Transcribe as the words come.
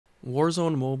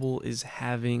Warzone Mobile is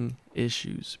having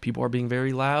issues. People are being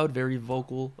very loud, very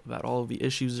vocal about all of the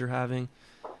issues they're having.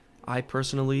 I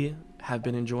personally have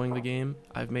been enjoying the game.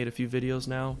 I've made a few videos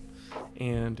now,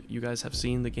 and you guys have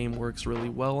seen the game works really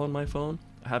well on my phone.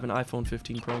 I have an iPhone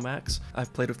 15 Pro Max.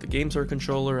 I've played with the GameStar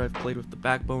controller, I've played with the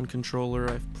Backbone controller,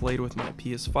 I've played with my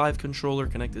PS5 controller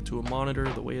connected to a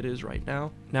monitor the way it is right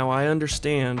now. Now I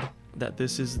understand that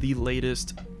this is the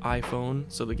latest iPhone,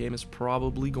 so the game is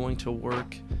probably going to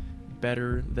work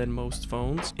better than most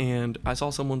phones. And I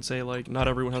saw someone say, like, not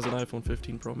everyone has an iPhone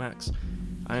 15 Pro Max.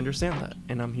 I understand that,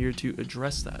 and I'm here to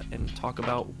address that and talk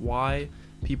about why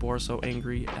people are so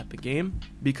angry at the game,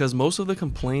 because most of the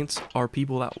complaints are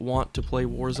people that want to play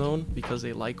Warzone because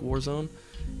they like Warzone,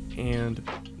 and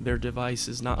their device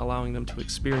is not allowing them to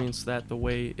experience that the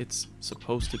way it's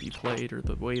supposed to be played or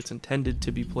the way it's intended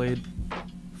to be played.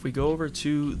 If we go over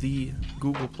to the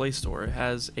Google Play Store, it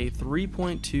has a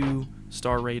 3.2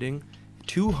 star rating,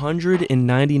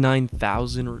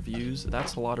 299,000 reviews.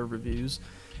 That's a lot of reviews.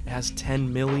 It has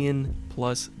 10 million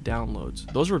plus downloads.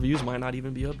 Those reviews might not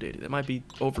even be updated. It might be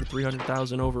over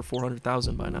 300,000, over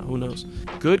 400,000 by now, who knows.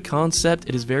 Good concept.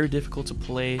 It is very difficult to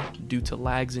play due to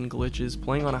lags and glitches.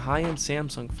 Playing on a high-end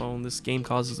Samsung phone, this game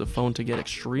causes the phone to get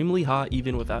extremely hot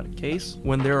even without a case.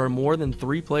 When there are more than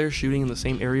 3 players shooting in the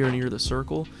same area near the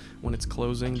circle, when it's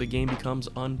closing, the game becomes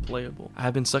unplayable. I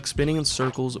have been stuck spinning in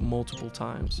circles multiple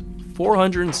times.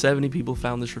 470 people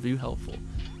found this review helpful.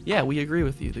 Yeah, we agree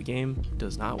with you. The game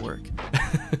does not work.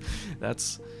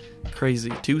 That's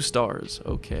crazy. 2 stars.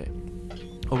 Okay.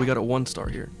 Oh, we got a 1 star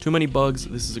here. Too many bugs.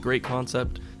 This is a great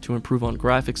concept to improve on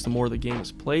graphics the more the game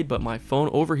is played, but my phone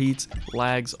overheats,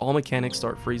 lags, all mechanics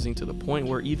start freezing to the point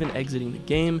where even exiting the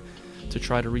game to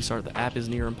try to restart the app is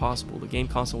near impossible. The game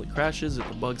constantly crashes if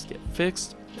the bugs get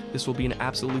fixed. This will be an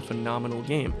absolutely phenomenal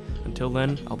game. Until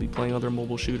then, I'll be playing other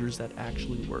mobile shooters that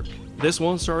actually work. This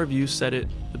 1-star review said it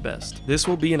the best. This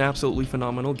will be an absolutely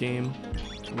phenomenal game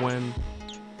when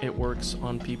it works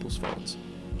on people's phones.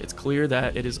 It's clear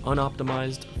that it is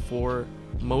unoptimized for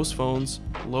most phones,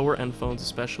 lower end phones,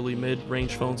 especially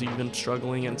mid-range phones even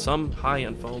struggling, and some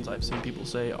high-end phones I've seen people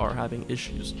say are having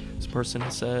issues. This person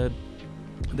has said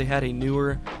they had a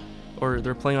newer, or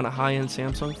they're playing on a high-end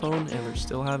Samsung phone and they're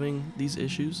still having these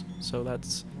issues. So that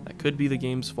could be the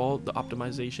game's fault. The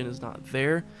optimization is not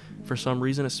there for some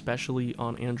reason, especially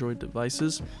on Android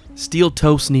devices. Steel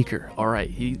toe sneaker. All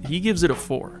right, he gives it a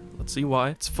 4. Let's see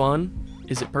why. It's fun.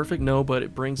 Is it perfect? No, but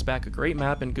it brings back a great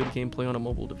map and good gameplay on a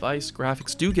mobile device.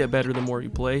 Graphics do get better the more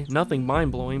you play. Nothing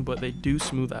mind-blowing, but they do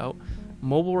smooth out.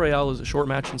 Mobile Royale is a short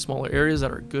match in smaller areas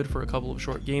that are good for a couple of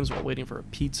short games while waiting for a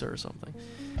pizza or something.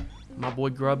 My boy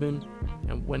grubbing,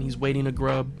 and when he's waiting to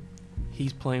grub,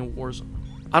 he's playing Warzone.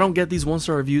 I don't get these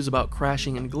 1-star reviews about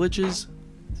crashing and glitches.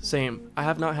 Same. I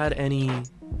have not had any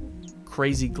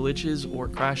crazy glitches or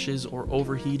crashes or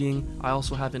overheating. I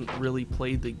also haven't really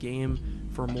played the game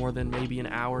for more than maybe an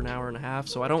hour and a half,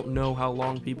 so I don't know how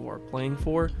long people are playing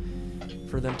for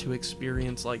them to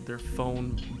experience like their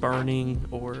phone burning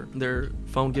or their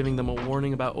phone giving them a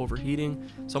warning about overheating.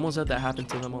 Someone said that happened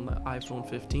to them on the iPhone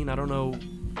 15. I don't know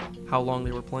how long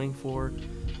they were playing for,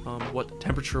 what the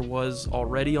temperature was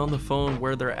already on the phone,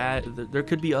 where they're at. There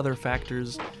could be other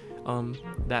factors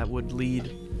that would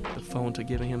lead the phone to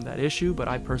giving him that issue, but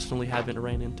I personally haven't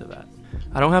ran into that.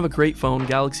 I don't have a great phone,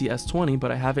 Galaxy S20,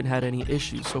 but I haven't had any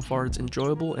issues. So far it's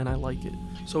enjoyable and I like it.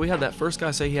 So we had that first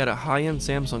guy say he had a high-end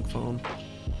Samsung phone,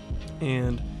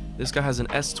 and this guy has an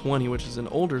S20, which is an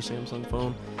older Samsung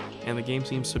phone, and the game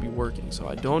seems to be working. So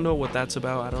I don't know what that's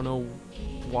about. I don't know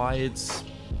why it's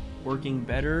working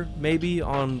better maybe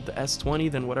on the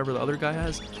S20 than whatever the other guy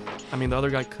has. I mean, the other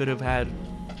guy could have had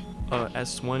a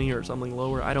S20 or something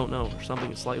lower. I don't know, or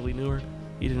something slightly newer.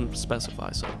 He didn't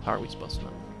specify, so how are we supposed to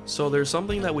know? So there's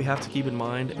something that we have to keep in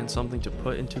mind and something to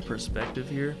put into perspective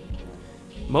here.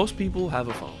 Most people have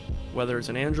a phone, whether it's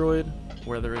an Android,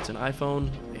 whether it's an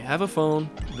iPhone, they have a phone,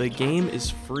 the game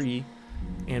is free,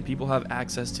 and people have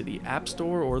access to the App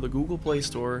Store or the Google Play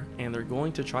Store, and they're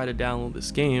going to try to download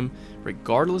this game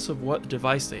regardless of what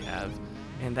device they have,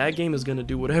 and that game is going to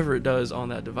do whatever it does on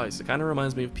that device. It kind of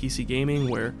reminds me of PC gaming,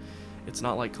 where it's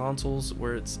not like consoles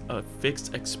where it's a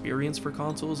fixed experience for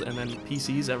consoles, and then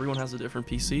PCs, everyone has a different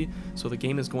PC, so the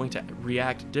game is going to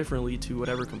react differently to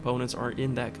whatever components are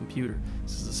in that computer.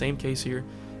 This is the same case here.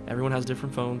 Everyone has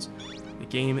different phones. The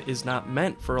game is not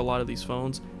meant for a lot of these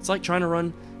phones. It's like trying to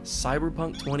run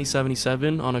Cyberpunk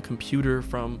 2077 on a computer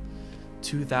from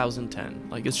 2010.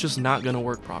 Like, it's just not going to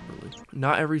work properly.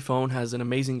 Not every phone has an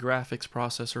amazing graphics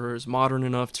processor or is modern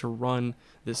enough to run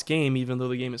this game, even though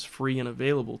the game is free and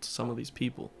available to some of these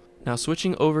people. Now,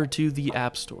 switching over to the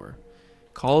App Store.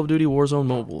 Call of Duty Warzone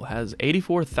Mobile has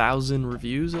 84,000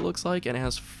 reviews, it looks like, and it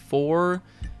has 4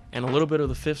 and a little bit of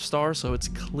the 5th star, so it's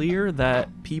clear that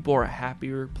people are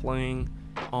happier playing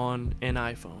on an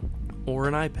iPhone or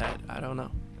an iPad. I don't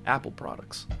know. Apple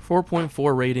products.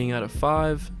 4.4 rating out of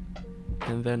 5.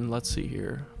 And then let's see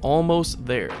here. Almost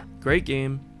there. Great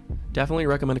game. Definitely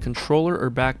recommend a controller or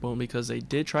backbone because they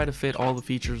did try to fit all the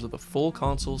features of the full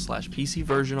console/PC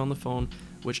version on the phone,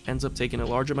 which ends up taking a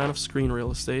large amount of screen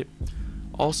real estate.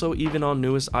 Also, even on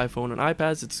newest iPhone and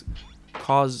iPads, it's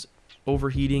caused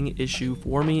overheating issue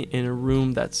for me in a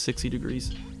room that's 60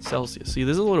 degrees Celsius. See,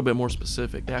 this is a little bit more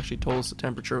specific. They actually told us the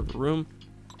temperature of the room.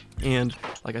 And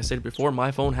like I said before,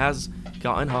 my phone has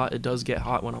gotten hot. It does get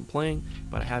hot when I'm playing,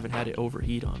 but I haven't had it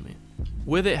overheat on me.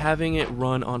 With it having it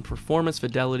run on performance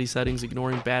fidelity settings,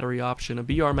 ignoring battery option, a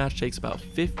BR match takes about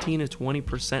 15 to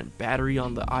 20% battery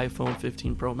on the iPhone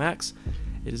 15 Pro Max.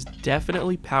 It is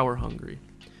definitely power hungry.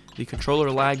 The controller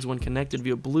lags when connected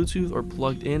via Bluetooth or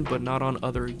plugged in, but not on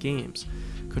other games.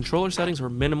 Controller settings were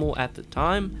minimal at the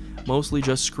time, mostly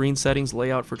just screen settings,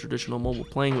 layout for traditional mobile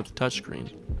playing with touchscreen.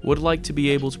 Would like to be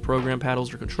able to program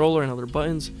paddles or controller and other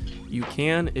buttons. You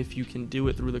can if you can do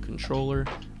it through the controller,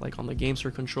 like on the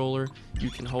GameSir controller. You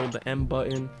can hold the M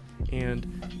button and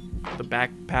the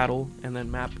back paddle and then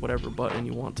map whatever button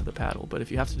you want to the paddle. But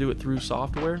if you have to do it through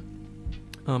software,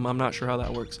 I'm not sure how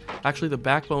that works. Actually, the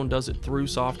backbone does it through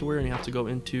software, and you have to go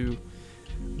into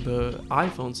the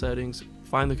iPhone settings,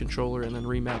 find the controller, and then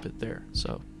remap it there.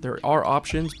 So there are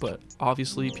options, but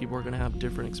obviously people are going to have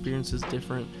different experiences,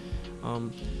 different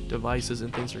devices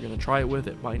and things they're going to try it with.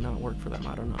 It might not work for them.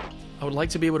 I don't know. I would like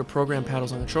to be able to program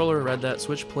paddles on controller. Read that.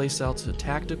 Switch playstyle to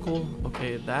tactical.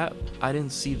 Okay, that I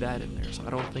didn't see that in there, so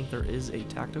I don't think there is a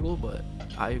tactical, but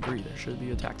I agree there should be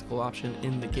a tactical option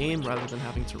in the game rather than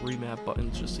having to remap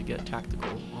buttons just to get tactical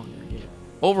on your game.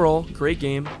 Overall, great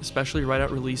game, especially right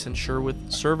at release, and sure,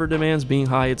 with server demands being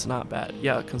high, it's not bad.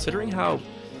 Yeah, considering how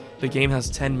the game has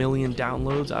 10 million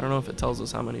downloads, I don't know if it tells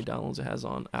us how many downloads it has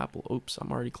on Apple. Oops,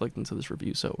 I'm already clicked into this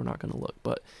review, so we're not going to look.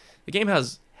 But the game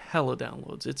has hella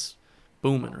downloads. It's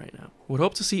booming right now. Would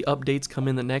hope to see updates come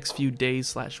in the next few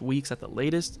days/weeks at the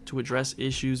latest to address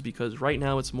issues, because right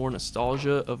now it's more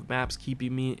nostalgia of maps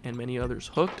keeping me and many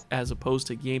others hooked as opposed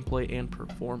to gameplay and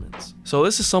performance. So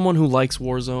this is someone who likes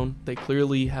Warzone. They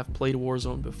clearly have played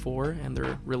Warzone before and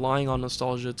they're relying on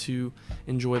nostalgia to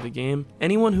enjoy the game.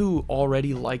 Anyone who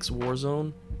already likes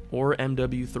Warzone or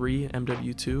MW3,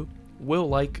 MW2 will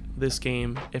like this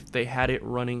game if they had it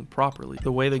running properly.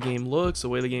 The way the game looks, the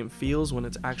way the game feels when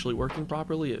it's actually working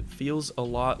properly, it feels a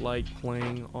lot like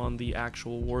playing on the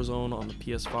actual Warzone on the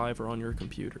PS5 or on your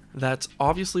computer. That's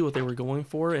obviously what they were going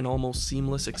for, an almost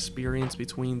seamless experience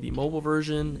between the mobile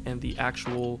version and the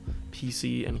actual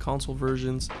PC and console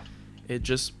versions. It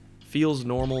just feels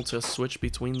normal to switch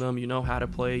between them. You know how to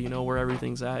play, you know where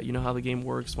everything's at, you know how the game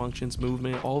works, functions,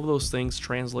 movement, all of those things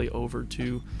translate over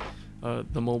to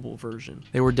the mobile version.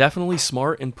 They were definitely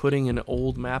smart in putting an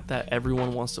old map that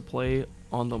everyone wants to play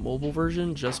on the mobile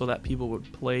version just so that people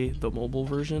would play the mobile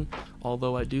version,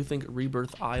 although I do think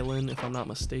Rebirth Island, if I'm not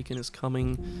mistaken, is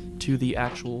coming to the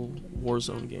actual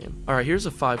Warzone game. Alright, here's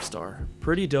a 5-star.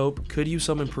 Pretty dope, could use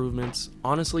some improvements.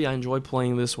 Honestly, I enjoy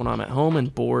playing this when I'm at home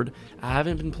and bored. I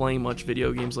haven't been playing much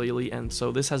video games lately, and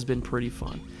so this has been pretty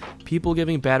fun. People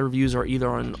giving bad reviews are either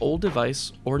on an old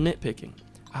device or nitpicking.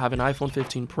 I have an iPhone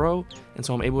 15 Pro, and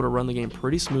so I'm able to run the game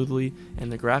pretty smoothly, and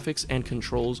the graphics and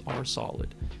controls are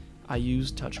solid. I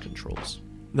use touch controls.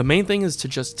 The main thing is to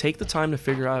just take the time to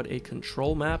figure out a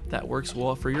control map that works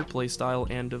well for your playstyle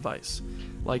and device.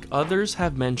 Like others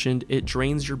have mentioned, it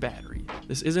drains your battery.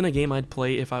 This isn't a game I'd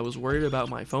play if I was worried about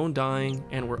my phone dying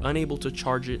and were unable to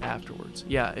charge it afterwards.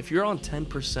 Yeah, if you're on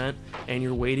 10% and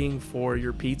you're waiting for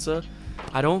your pizza,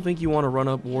 I don't think you want to run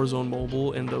up Warzone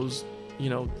Mobile in those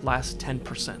last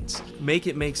 10%. Make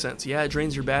it make sense. Yeah, it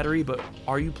drains your battery, but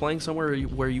are you playing somewhere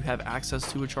where you have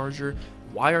access to a charger?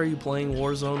 Why are you playing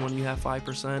Warzone when you have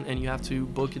 5% and you have to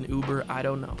book an Uber? I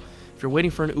don't know. If you're waiting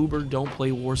for an Uber, don't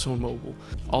play Warzone Mobile.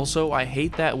 Also, I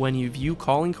hate that when you view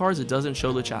calling cards, it doesn't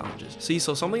show the challenges. See,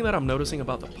 so something that I'm noticing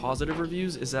about the positive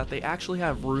reviews is that they actually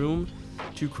have room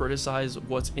to criticize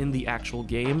what's in the actual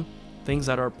game, things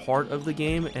that are part of the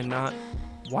game and not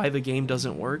why the game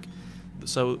doesn't work.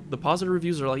 So the positive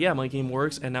reviews are like, yeah, my game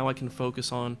works, and now I can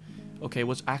focus on, okay,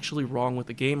 what's actually wrong with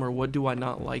the game, or what do I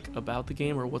not like about the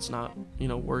game, or what's not,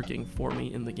 working for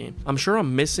me in the game. I'm sure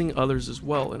I'm missing others as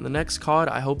well. In the next COD,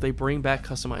 I hope they bring back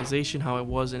customization how it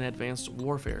was in Advanced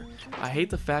Warfare. I hate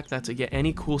the fact that to get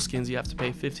any cool skins you have to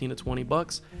pay 15 to 20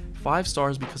 bucks. 5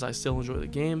 stars because I still enjoy the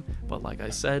game, but like I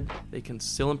said, they can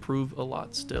still improve a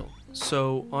lot still.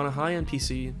 So on a high-end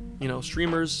PC, you know,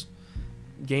 streamers,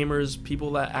 gamers,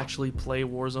 people that actually play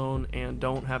Warzone and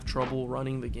don't have trouble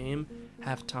running the game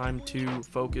have time to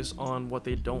focus on what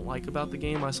they don't like about the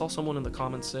game. I saw someone in the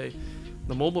comments say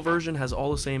the mobile version has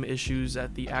all the same issues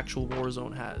that the actual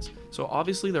Warzone has. So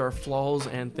obviously there are flaws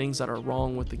and things that are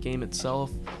wrong with the game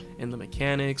itself, in the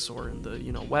mechanics or in the,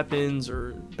 you know, weapons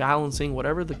or balancing,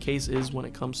 whatever the case is when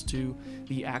it comes to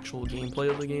the actual gameplay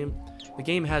of the game. The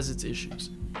game has its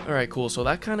issues. Alright, cool. So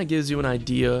that kind of gives you an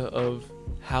idea of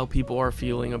how people are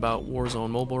feeling about Warzone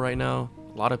Mobile right now.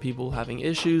 A lot of people having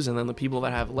issues, and then the people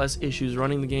that have less issues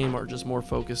running the game are just more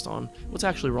focused on what's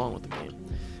actually wrong with the game,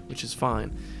 which is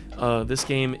fine. This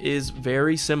game is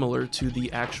very similar to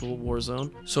the actual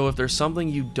Warzone, so if there's something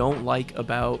you don't like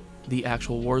about the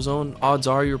actual Warzone, odds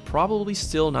are you're probably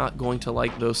still not going to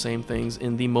like those same things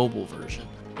in the mobile version.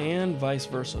 And vice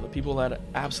versa. The people that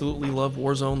absolutely love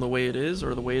Warzone the way it is,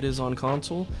 or the way it is on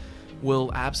console,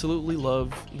 will absolutely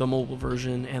love the mobile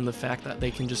version and the fact that they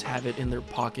can just have it in their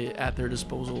pocket at their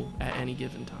disposal at any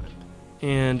given time.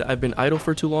 And I've been idle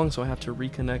for too long, so I have to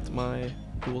reconnect my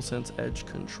DualSense Edge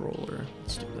controller.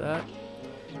 Let's do that.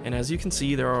 And as you can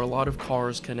see, there are a lot of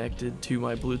cars connected to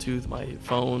my Bluetooth. My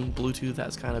phone Bluetooth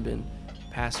has kind of been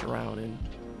passed around in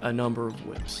a number of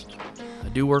whips. I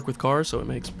do work with cars, so it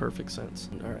makes perfect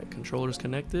sense. Alright, controller's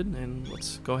connected, and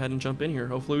let's go ahead and jump in here.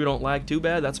 Hopefully we don't lag too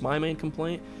bad. That's my main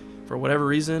complaint. For whatever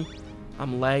reason,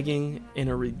 I'm lagging in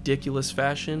a ridiculous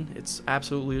fashion. It's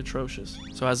absolutely atrocious.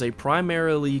 So as a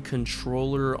primarily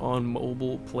controller on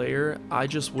mobile player, I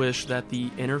just wish that the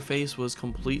interface was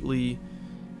completely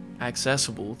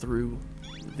accessible through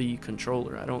the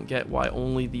controller. I don't get why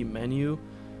only the menu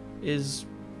is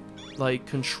like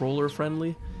controller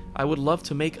friendly. I would love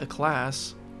to make a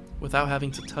class without having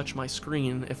to touch my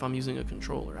screen if I'm using a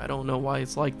controller. I don't know why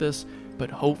it's like this, but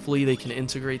hopefully they can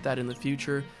integrate that in the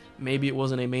future. Maybe it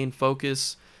wasn't a main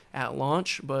focus at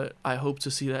launch, but I hope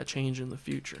to see that change in the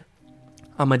future.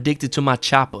 I'm addicted to my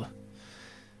chopper.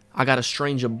 I got a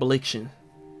strange affliction.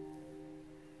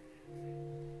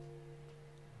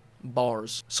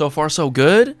 Bars. So far so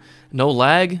good. No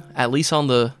lag, at least on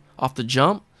the off the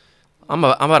jump. I'm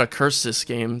about to curse this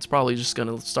game. It's probably just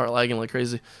gonna start lagging like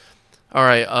crazy.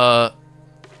 Alright,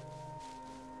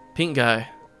 pink guy,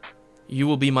 you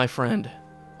will be my friend.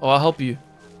 Oh, I'll help you.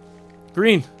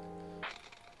 Green.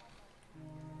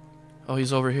 Oh,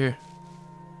 he's over here.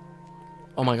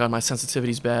 Oh my god, my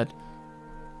sensitivity's bad.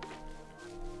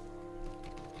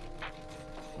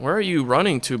 Where are you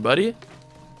running to, buddy?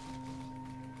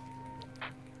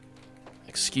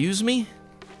 Excuse me?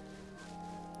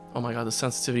 Oh my god, the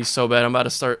sensitivity's so bad. I'm about to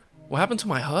start... What happened to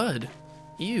my HUD?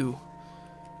 Ew.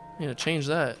 I need to change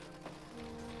that.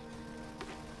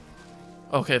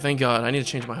 Okay, thank god. I need to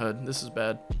change my HUD. This is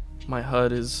bad. My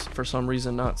HUD is, for some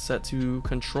reason, not set to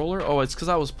controller. Oh, it's because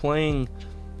I was playing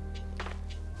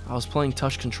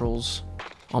touch controls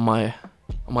on my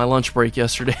lunch break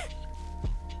yesterday.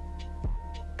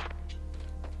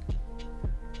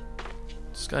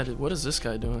 This guy did. What is this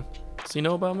guy doing? Does he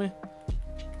know about me?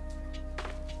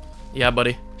 Yeah,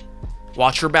 buddy.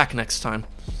 Watch your back next time.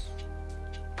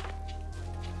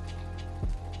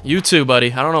 You too,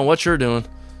 buddy. I don't know what you're doing.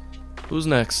 Who's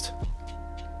next?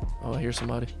 Oh, I hear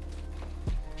somebody.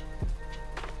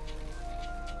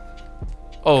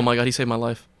 Oh my god, he saved my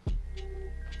life.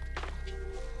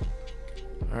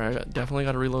 Alright, definitely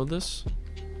gotta reload this.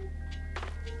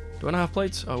 Do I not have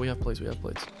plates? Oh, we have plates, we have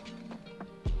plates.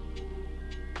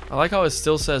 I like how it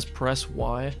still says press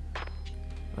Y.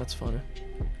 That's funny.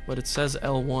 But it says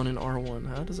L1 and R1.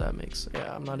 How does that make sense?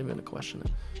 Yeah, I'm not even gonna question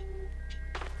it.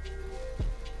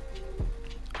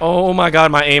 Oh my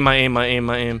god, my aim, my aim, my aim,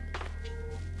 my aim.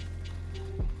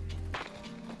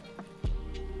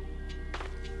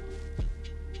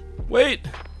 Wait!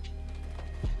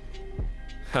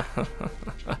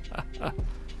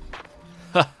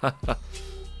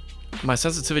 My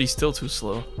sensitivity's still too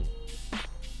slow.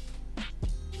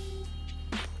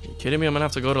 You kidding me? I'm gonna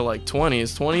have to go to like 20.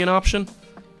 Is 20 an option?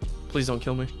 Please don't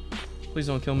kill me. Please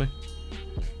don't kill me.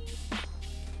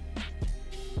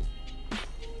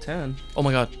 10. Oh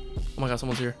my god. Oh my god,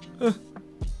 someone's here. I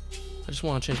just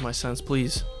want to change my sense,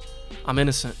 please. I'm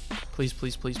innocent. Please,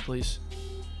 please, please, please.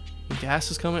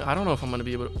 Gas is coming. I don't know if I'm going to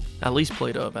be able to... At least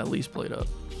plate up. At least plate up.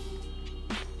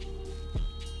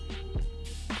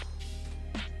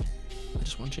 I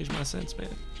just want to change my sense, man.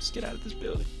 Just get out of this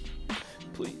building.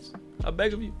 Please. I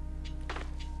beg of you.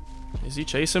 Is he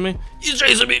chasing me? He's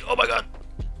chasing me! Oh my god!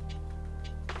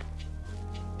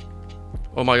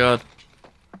 Oh my god.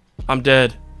 I'm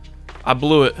dead. I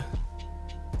blew it.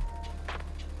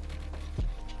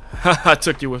 I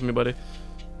took you with me, buddy.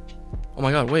 Oh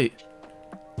my god, wait.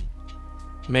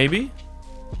 Maybe?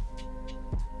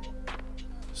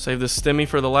 Save the stimmy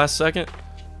for the last second.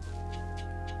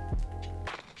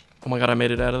 Oh my god, I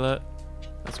made it out of that.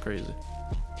 That's crazy.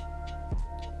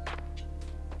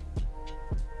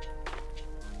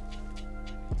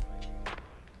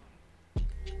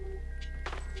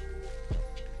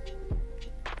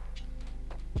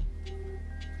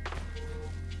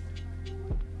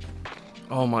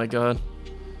 Oh my god.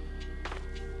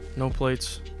 No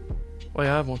plates. Oh, I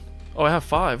have one. Oh, I have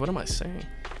 5. What am I saying?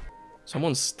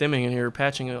 Someone's stimming in here,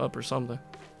 patching it up or something.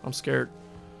 I'm scared.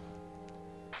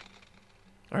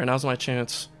 Alright, now's my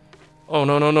chance. Oh,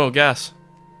 no, no, no. Gas.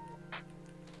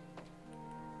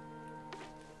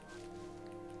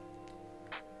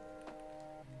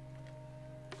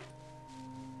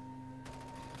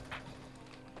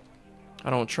 I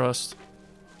don't trust.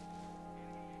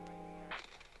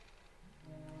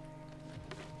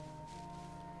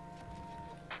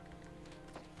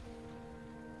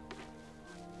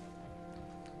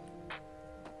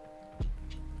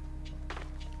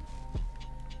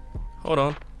 Hold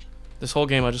on. This whole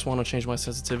game I just want to change my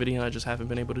sensitivity and I just haven't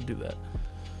been able to do that.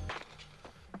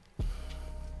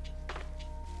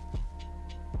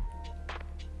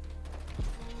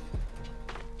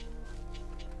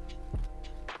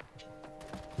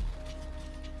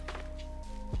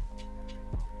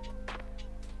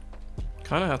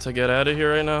 Kind of have to get out of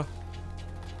here right now.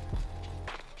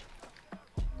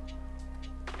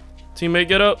 Teammate,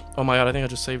 get up. Oh my god, I think I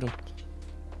just saved him.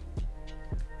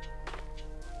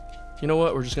 You know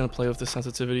what? We're just going to play with the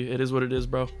sensitivity. It is what it is,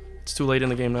 bro. It's too late in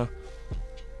the game now.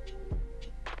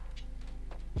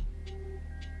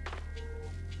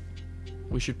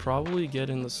 We should probably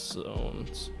get in the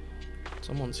zones.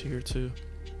 Someone's here, too.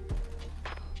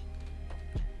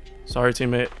 Sorry,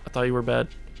 teammate. I thought you were bad.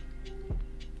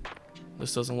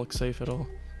 This doesn't look safe at all.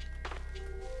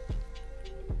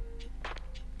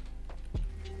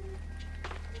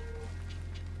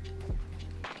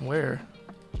 Where?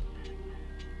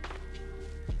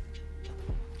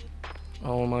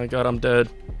 Oh my god, I'm dead.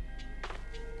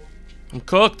 I'm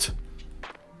cooked.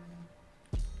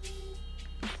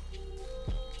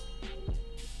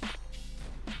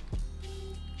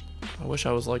 I wish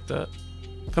I was like that.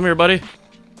 Come here, buddy.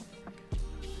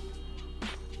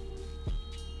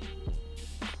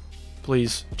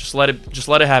 Please, just let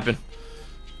it happen.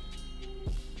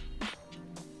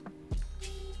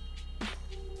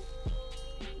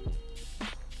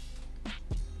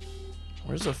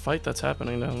 Where's the fight that's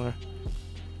happening down there?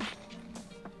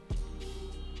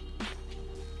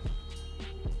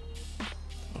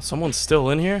 Someone's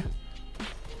still in here?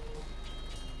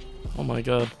 Oh my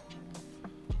god.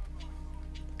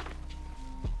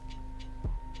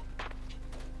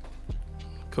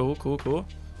 Cool, cool, cool.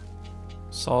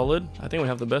 Solid. I think we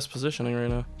have the best positioning right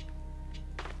now.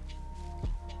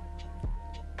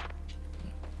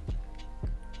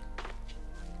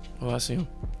 Oh, I see him.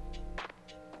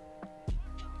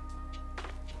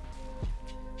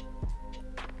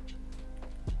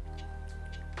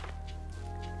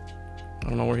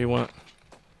 I don't know where he went.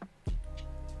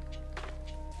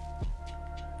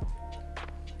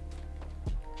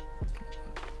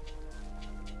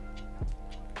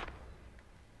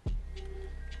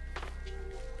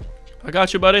 I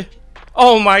got you, buddy.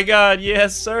 Oh my god,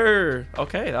 yes, sir.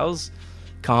 Okay, that was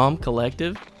calm,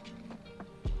 collective,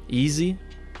 easy.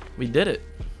 We did it.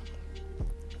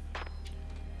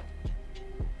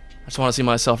 I just want to see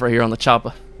myself right here on the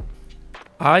chopper.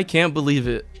 I can't believe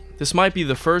it. This might be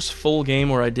the first full game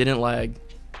where I didn't lag.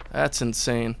 That's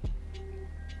insane.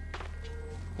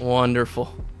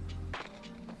 Wonderful.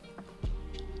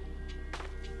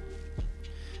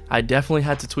 I definitely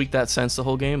had to tweak that sense the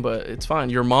whole game, but it's fine.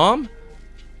 Your mom?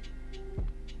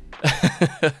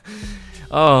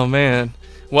 Oh, man.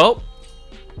 Well,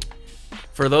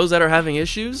 for those that are having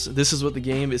issues, this is what the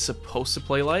game is supposed to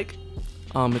play like.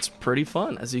 It's pretty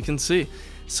fun, as you can see.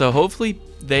 So hopefully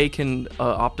they can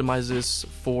optimize this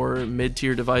for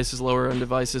mid-tier devices, lower-end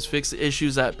devices, fix the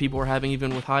issues that people are having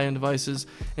even with high-end devices,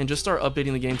 and just start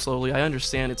updating the game slowly. I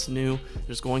understand it's new.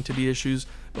 There's going to be issues,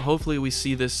 but hopefully we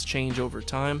see this change over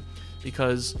time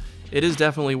because it is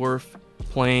definitely worth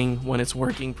playing when it's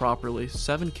working properly.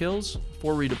 7 kills,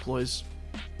 4 redeploys.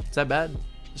 Is that bad?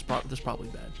 That's probably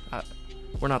bad.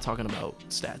 We're not talking about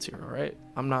stats here, all right?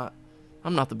 I'm not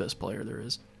the best player there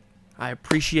is. I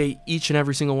appreciate each and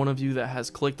every single one of you that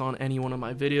has clicked on any one of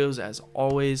my videos. As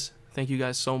always, thank you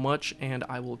guys so much, and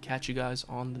I will catch you guys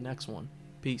on the next one.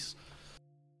 Peace.